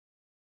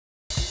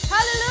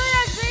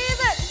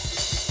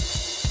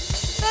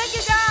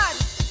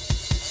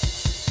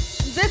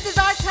This is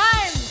our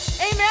time.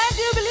 Amen.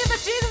 Do you believe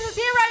that Jesus is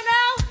here right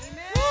now?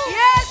 Amen.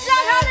 Yes,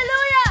 shout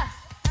hallelujah.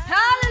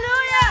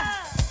 Hallelujah.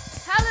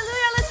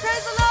 Hallelujah. Let's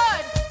praise the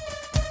Lord.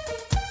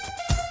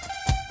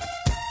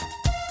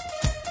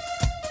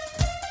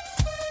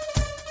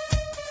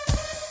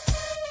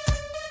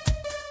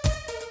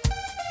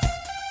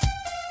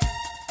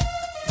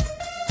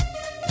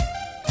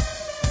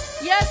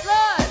 Yes,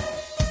 Lord.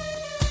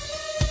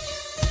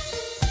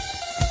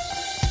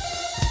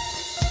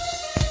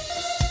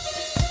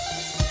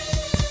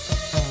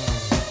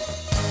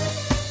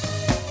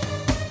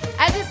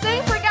 As you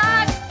sing for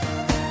God,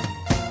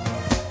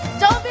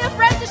 don't be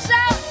afraid to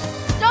shout.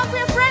 Don't be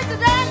afraid to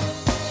dance.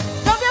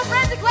 Don't be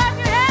afraid to clap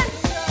your hands.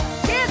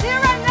 He is here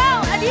right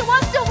now, and He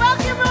wants to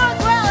welcome you as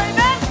well.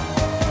 Amen.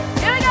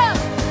 Here we go.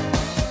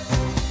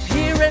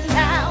 Here and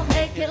now,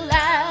 make it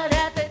loud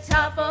at the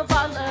top of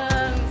our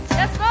lungs.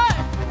 Yes, Lord.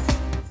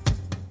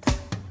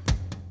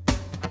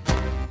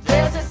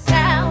 There's a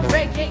sound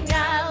breaking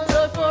out,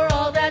 Lord, for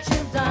all that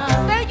you've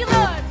done. Thank you,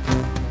 Lord.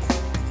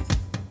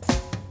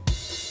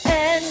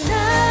 And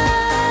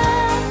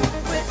now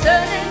we're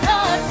turning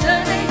our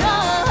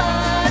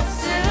hearts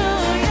to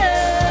you.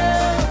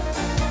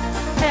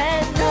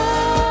 And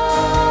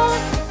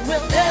Lord,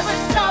 we'll never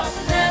stop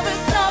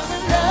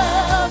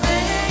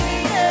loving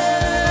you.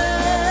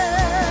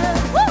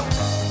 Woo!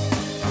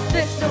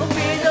 This will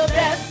be the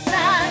best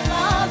time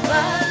of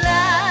our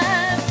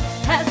lives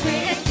as we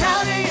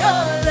encounter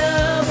your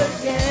love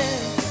again.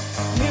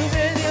 Here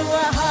with you,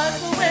 our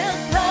hearts will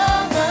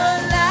come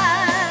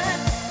alive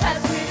as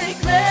we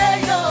declare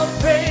your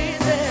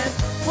praises.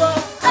 Whoa,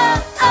 oh,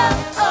 oh,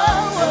 oh,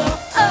 whoa,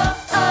 oh,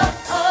 oh,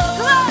 oh.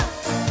 Come on!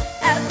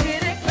 As we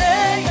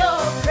declare your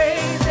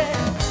praises.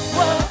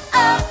 Whoa,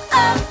 oh,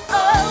 oh,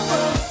 oh,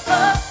 whoa,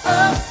 oh,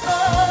 oh,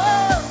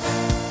 oh.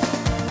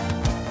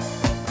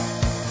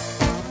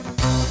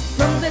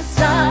 From the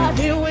start,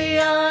 here we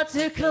are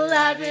to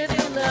collide with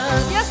your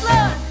love. Yes,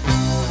 Lord!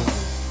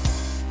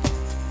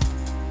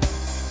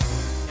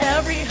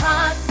 Every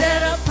heart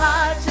set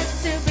apart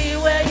just to be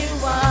where you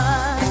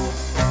are.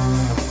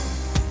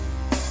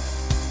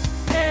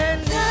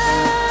 And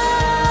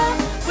now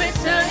we're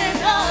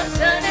turning our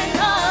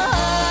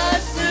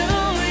hearts to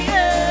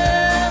you.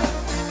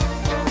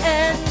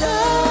 And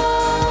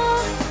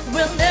Lord,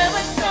 we'll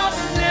never stop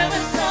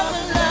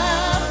loving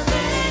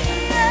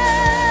you.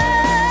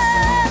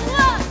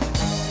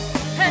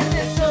 And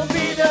this will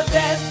be the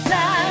best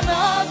time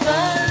of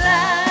our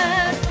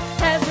lives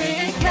as we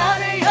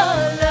encounter your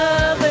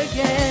love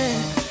again.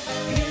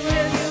 Here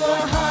with you,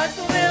 our hearts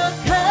will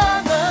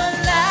come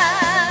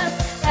alive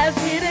as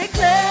we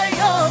declare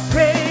your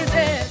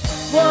praises.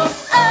 Whoa,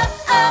 oh,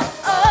 oh,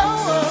 oh,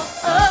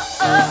 oh,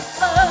 oh,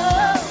 oh,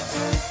 oh.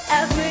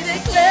 As we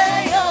declare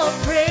your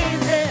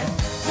praises.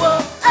 Whoa,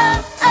 oh,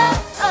 oh,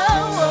 oh,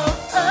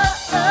 oh,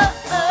 oh,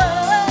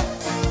 oh.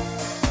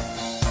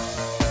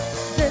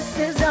 This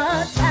is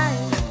our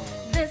time.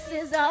 This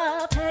is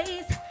our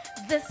place.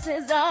 This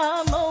is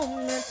our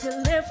moment to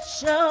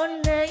lift your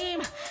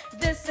name.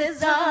 This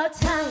is our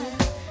time.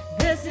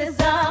 This is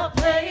our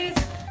place.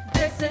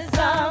 This is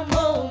our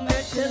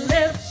moment to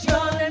lift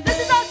your name. This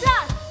is our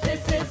time.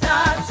 This is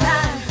our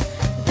time.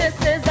 This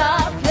is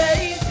our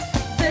place.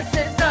 This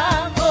is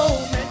our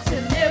moment to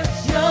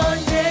lift your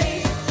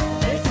name.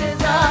 This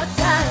is our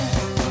time.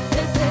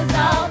 This is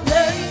our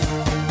place.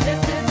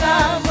 This is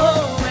our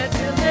moment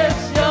to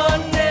lift your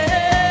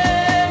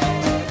name.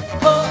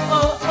 Oh,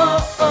 oh, oh,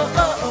 oh,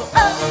 oh,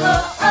 oh,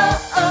 oh, oh,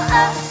 oh,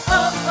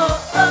 oh,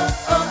 oh,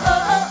 oh,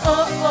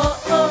 oh, oh,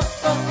 oh,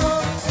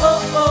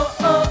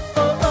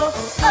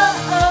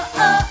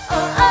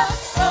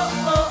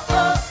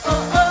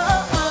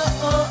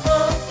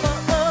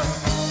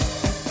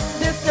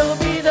 This will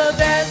be the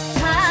best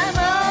time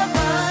of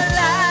our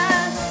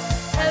lives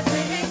as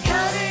we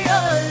encounter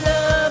your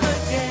love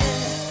again.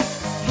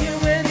 Here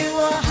with you,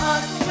 our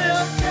hearts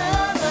will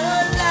come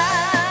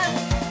alive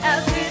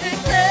as we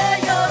declare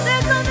your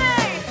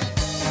name.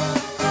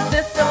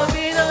 This will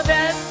be the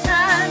best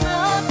time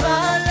of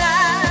our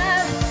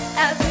lives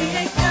as we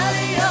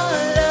encounter your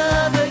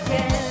love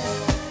again.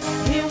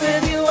 Here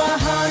with you, our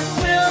hearts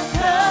will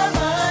come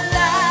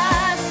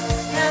alive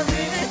as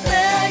we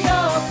declare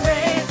your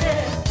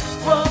praises.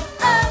 Whoa,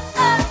 oh,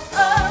 oh,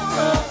 oh,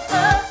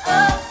 oh,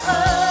 oh,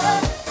 oh.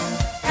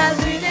 As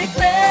we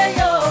declare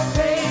your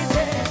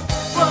praises.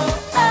 Whoa,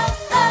 oh,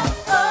 oh,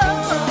 oh,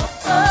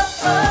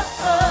 oh,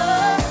 oh,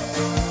 oh.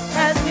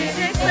 As we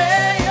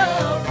declare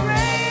your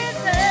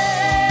praises.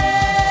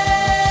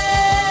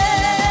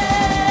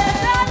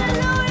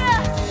 Hallelujah.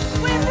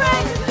 We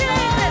praise you,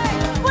 Jesus.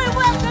 We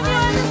welcome you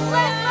in this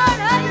place, Lord.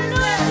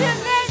 Hallelujah to your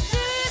name,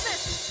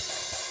 Jesus.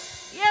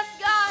 Yes,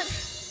 God.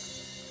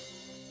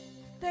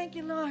 Thank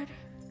you, Lord.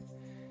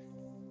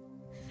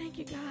 Thank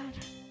you, God,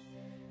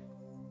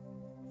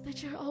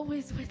 that you're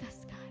always with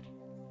us, God.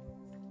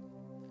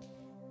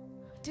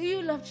 Do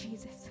you love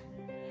Jesus?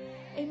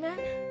 Amen.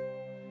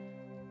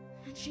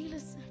 And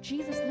Jesus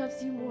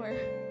loves you more,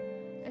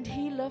 and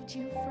He loved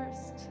you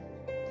first.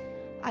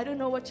 I don't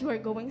know what you are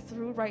going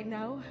through right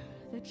now.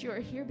 that you are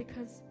here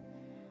because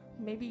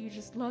maybe you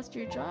just lost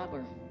your job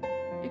or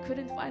you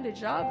couldn't find a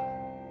job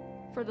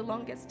for the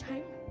longest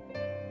time.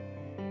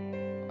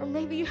 Or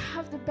maybe you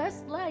have the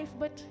best life,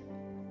 but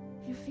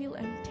you feel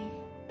empty.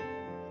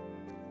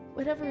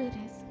 Whatever it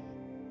is,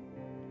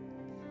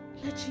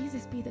 let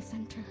Jesus be the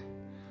center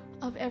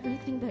of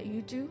everything that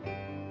you do,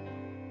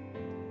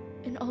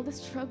 in all the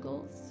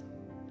struggles,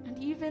 and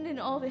even in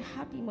all the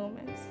happy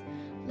moments.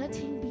 Let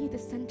him be the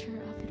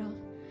center of it all.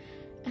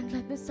 And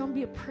let this song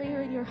be a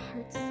prayer in your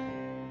hearts.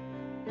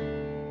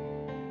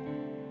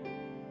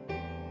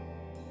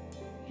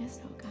 Yes,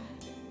 oh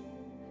God.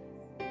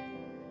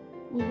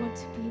 We want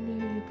to be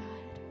near you, God.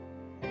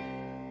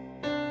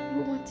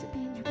 We want to be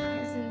in your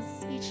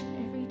presence each and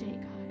every day,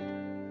 God.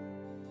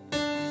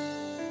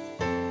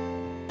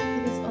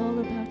 It is all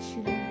about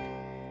you, Lord.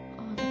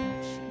 All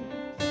about you,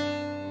 Lord.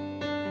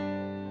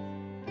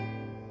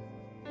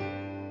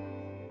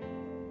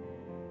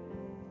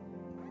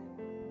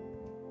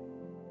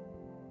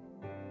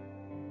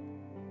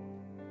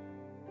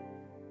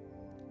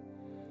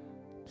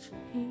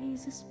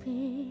 Jesus,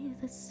 be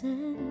the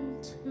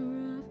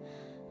center of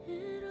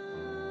it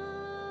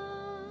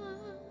all.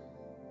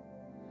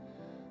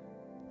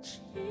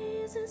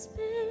 Jesus,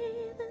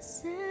 be the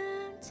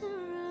center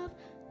of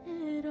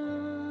it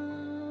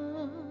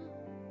all.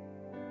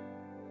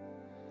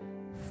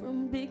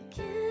 From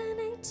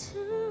beginning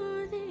to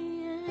the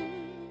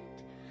end,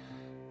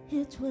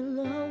 it will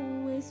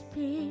always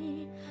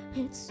be,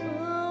 it's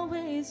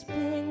always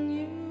been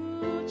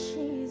you,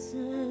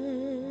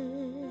 Jesus.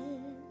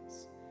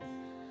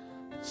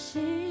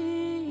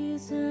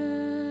 Jesus,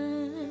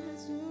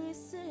 we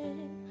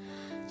sing,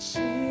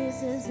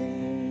 Jesus,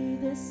 be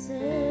the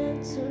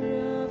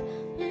center of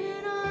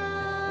it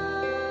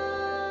all.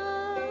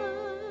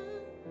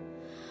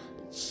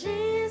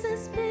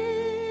 Jesus,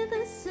 be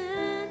the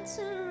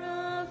center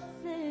of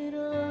it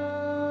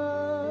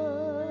all.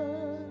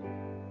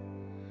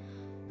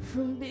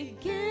 From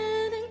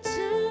beginning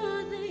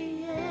to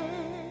the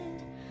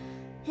end,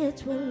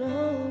 it will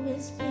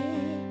always be,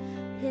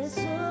 it's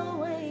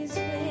always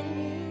been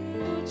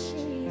you,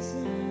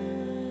 Jesus.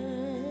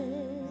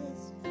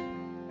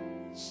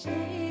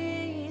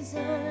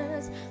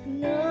 Jesus,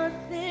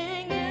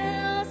 nothing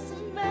else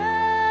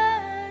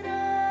matters.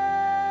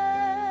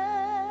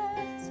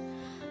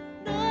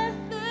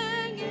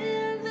 Nothing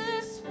in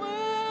this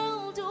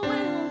world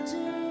will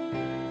do.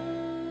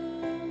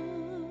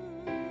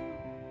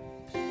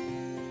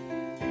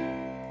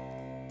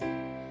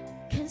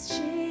 'Cause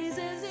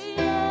Jesus,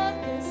 you're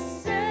the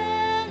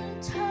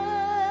center,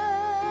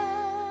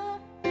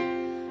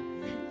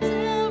 and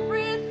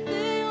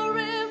everything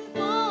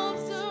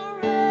revolves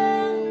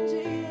around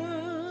you.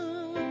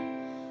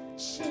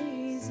 Jesus,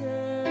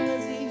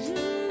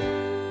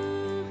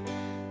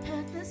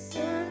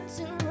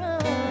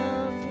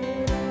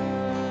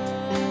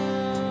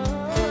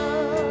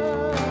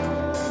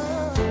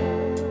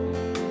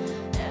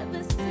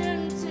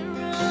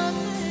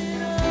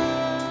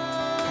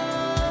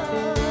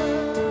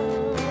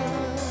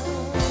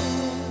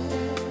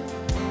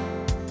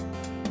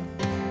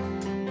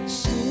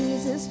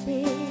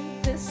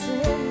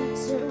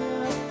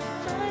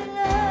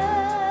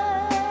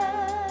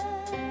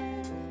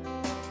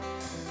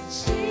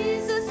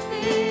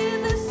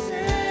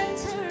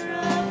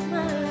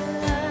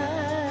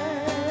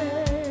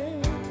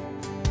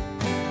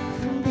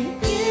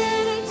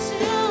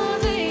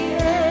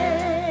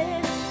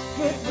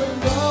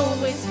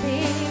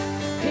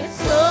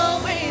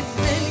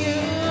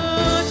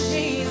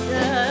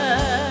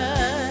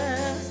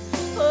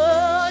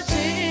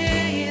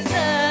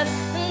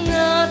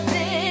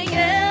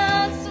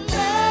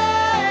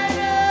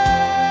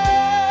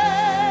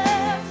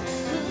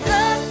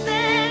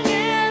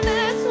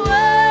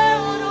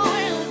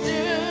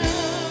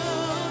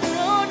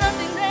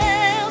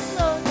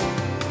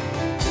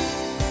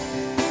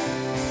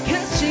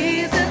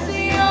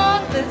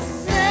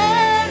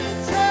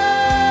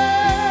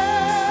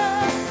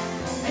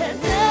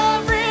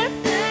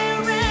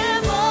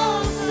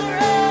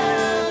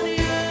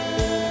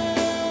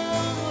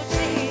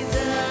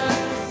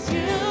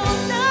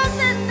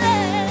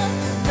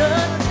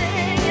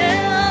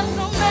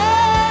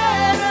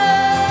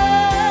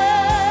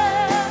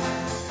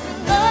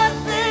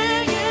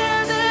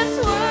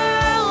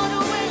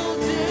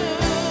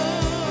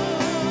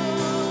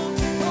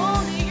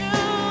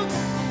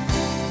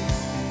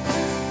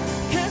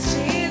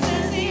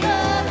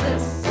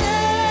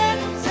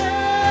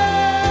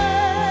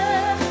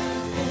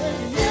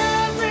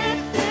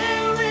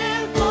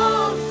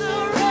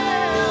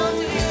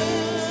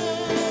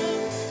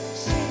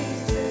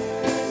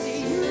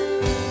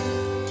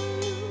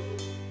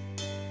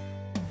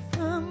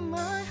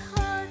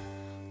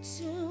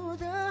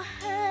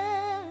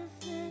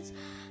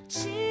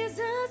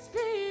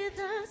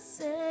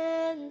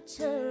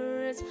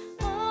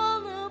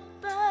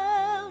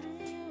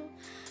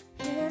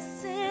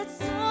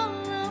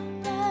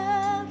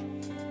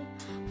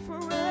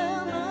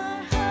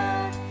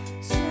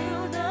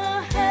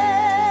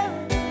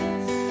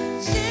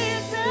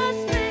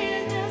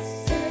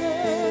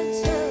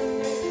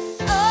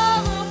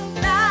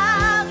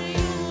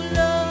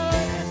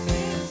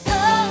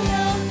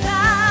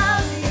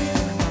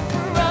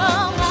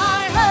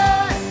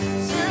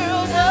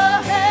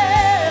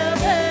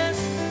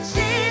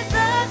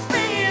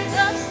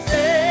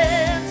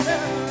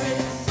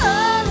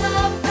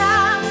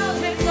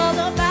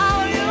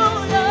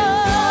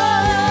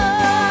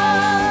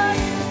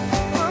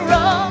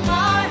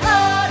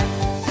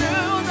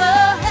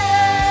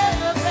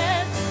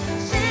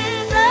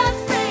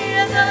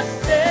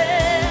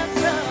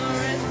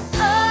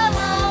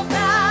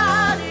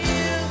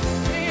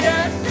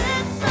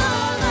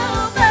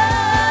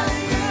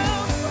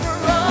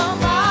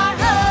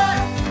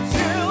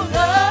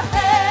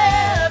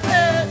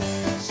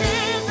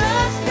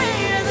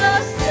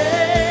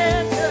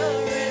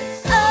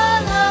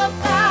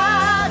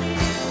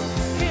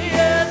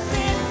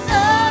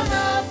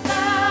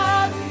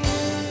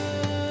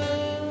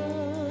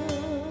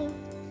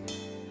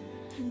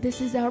 This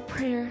is our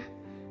prayer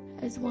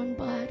as one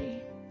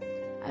body,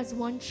 as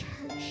one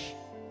church.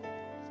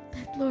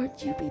 That, Lord,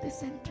 you be the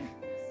center.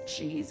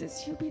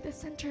 Jesus, you be the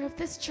center of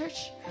this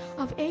church,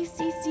 of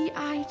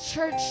ACCI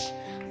Church.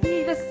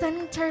 Be the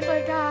center,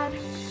 Lord God.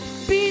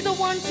 Be the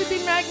one to be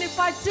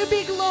magnified, to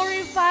be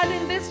glorified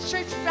in this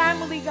church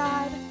family,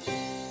 God.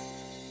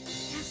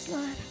 Yes,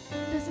 Lord.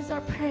 This is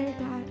our prayer,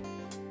 God.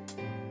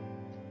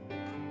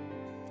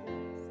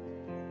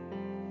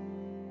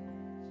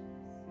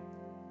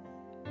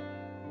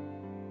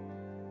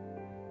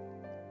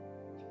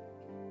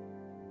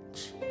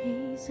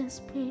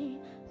 Jesus, be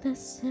the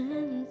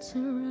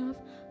center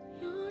of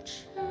your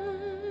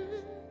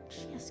church.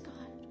 Yes, God.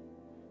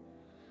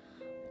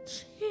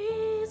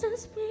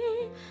 Jesus,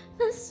 be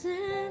the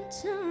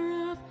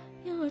center of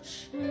your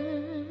church.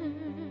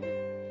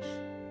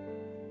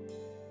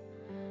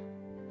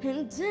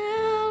 And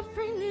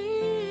every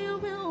knee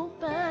will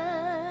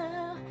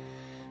bow,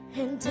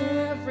 and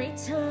every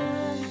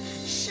tongue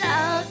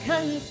shall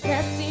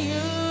confess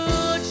you,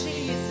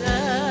 Jesus.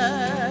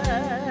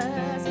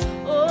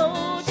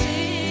 Oh,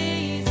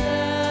 Jesus,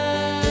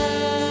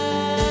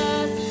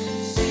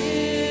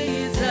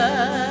 Jesus,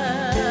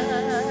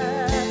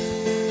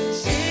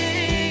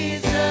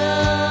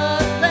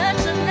 let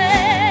your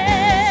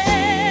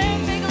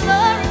name be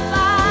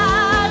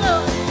glorified,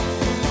 Lord.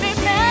 Be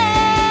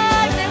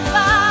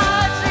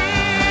magnified,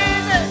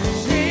 Jesus,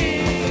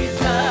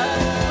 Jesus,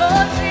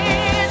 oh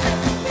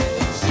Jesus,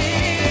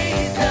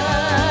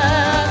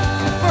 Jesus,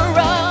 for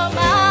all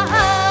my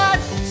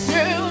heart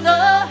to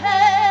the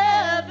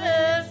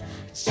heavens.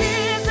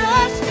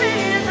 Jesus, be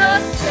the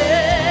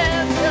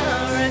center.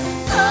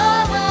 It's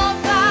all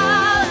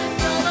about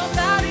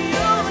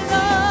you,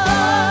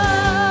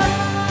 Lord.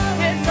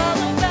 It's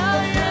all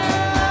about you.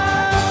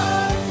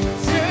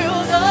 To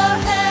the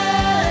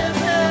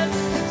heavens,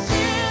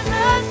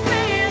 Jesus,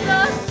 be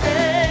the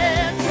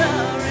center.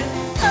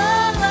 It's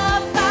all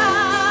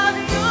about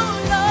you,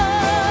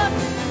 Lord.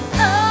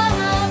 All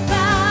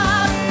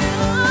about you.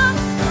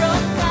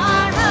 From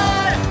my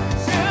heart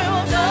to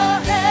the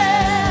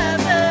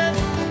heavens,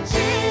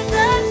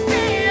 Jesus,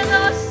 be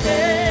the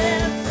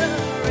center.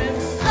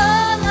 It's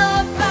all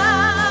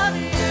about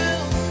you.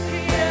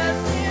 Yes,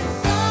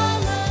 it's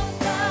all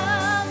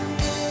about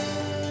you.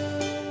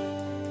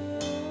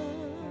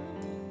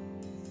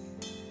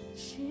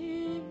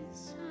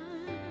 Jesus,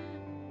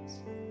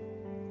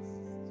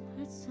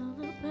 it's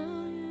all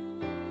about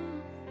you.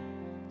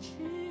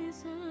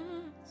 Jesus,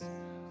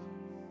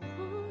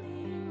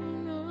 only you,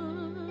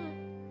 Lord.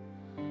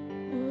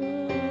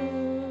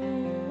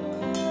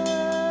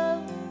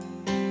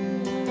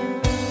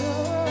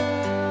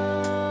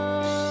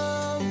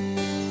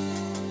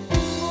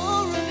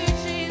 More of you,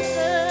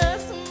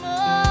 Jesus.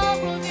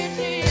 More of you,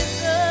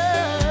 Jesus.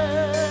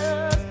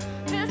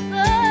 It's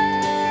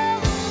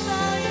all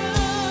about you.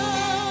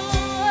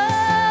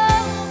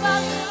 All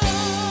about you,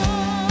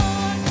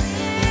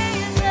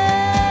 Jesus.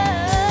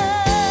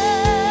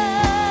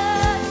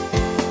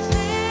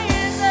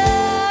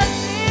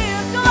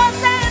 Go on,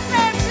 say his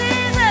name,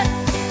 Jesus.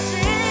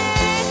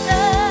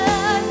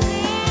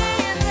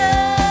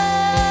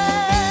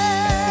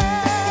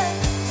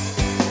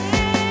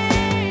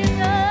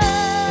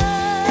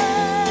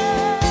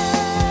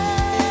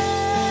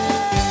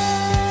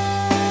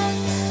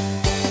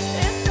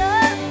 It's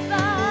all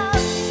about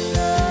you.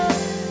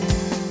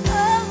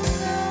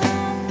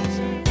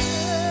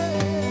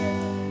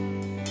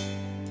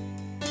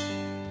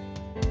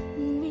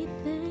 We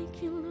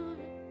thank you, Lord,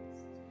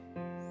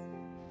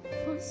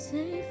 for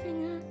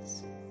saving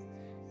us.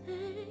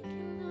 Thank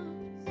you,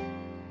 Lord,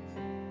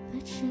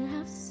 that you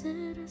have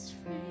set us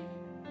free.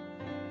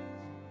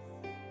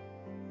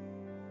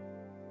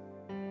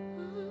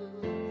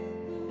 Oh,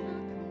 we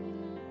welcome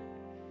you, Lord.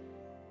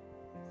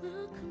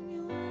 Welcome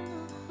you in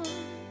our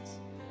hearts.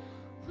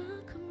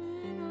 Welcome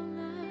you in our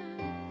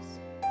lives.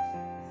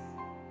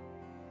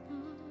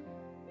 Lord,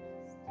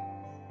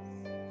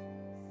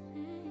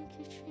 thank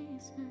you,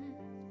 Jesus.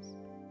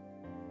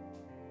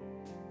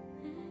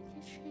 Thank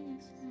you,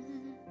 Jesus.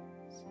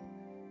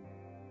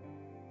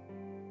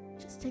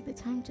 Just take the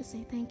time to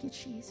say thank you,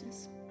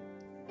 Jesus.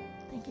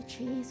 Thank you,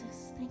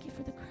 Jesus. Thank you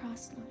for the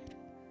cross, Lord.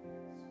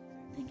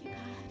 Thank you,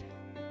 God.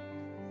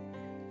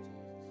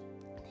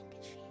 Thank you,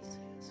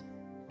 Jesus.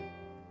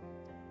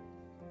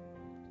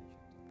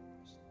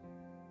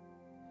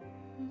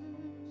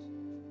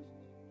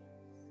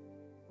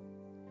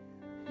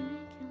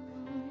 Thank you,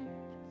 Lord.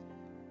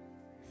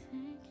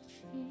 Thank you,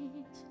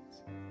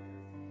 Jesus.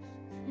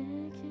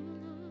 Thank you,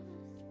 Lord.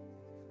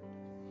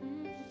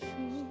 Thank you,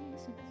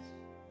 Jesus.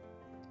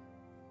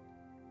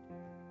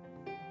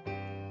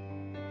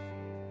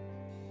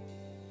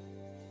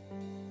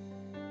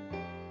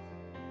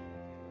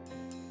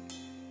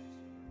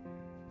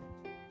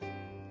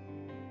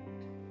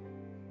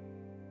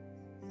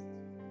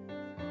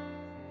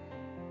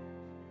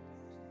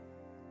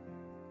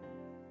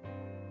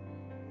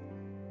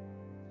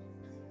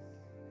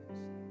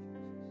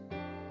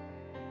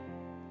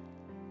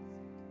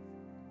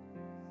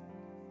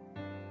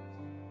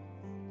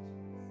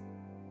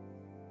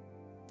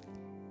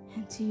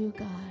 And to you,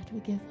 God, we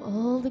give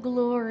all the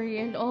glory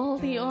and all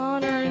the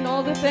honor and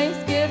all the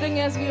thanksgiving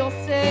as we all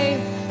say.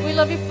 We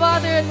love you,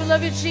 Father, and we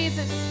love you,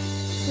 Jesus.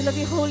 We love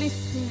you, Holy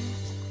Spirit.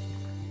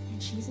 In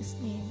Jesus'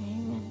 name,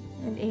 amen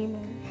and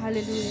amen.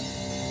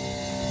 Hallelujah.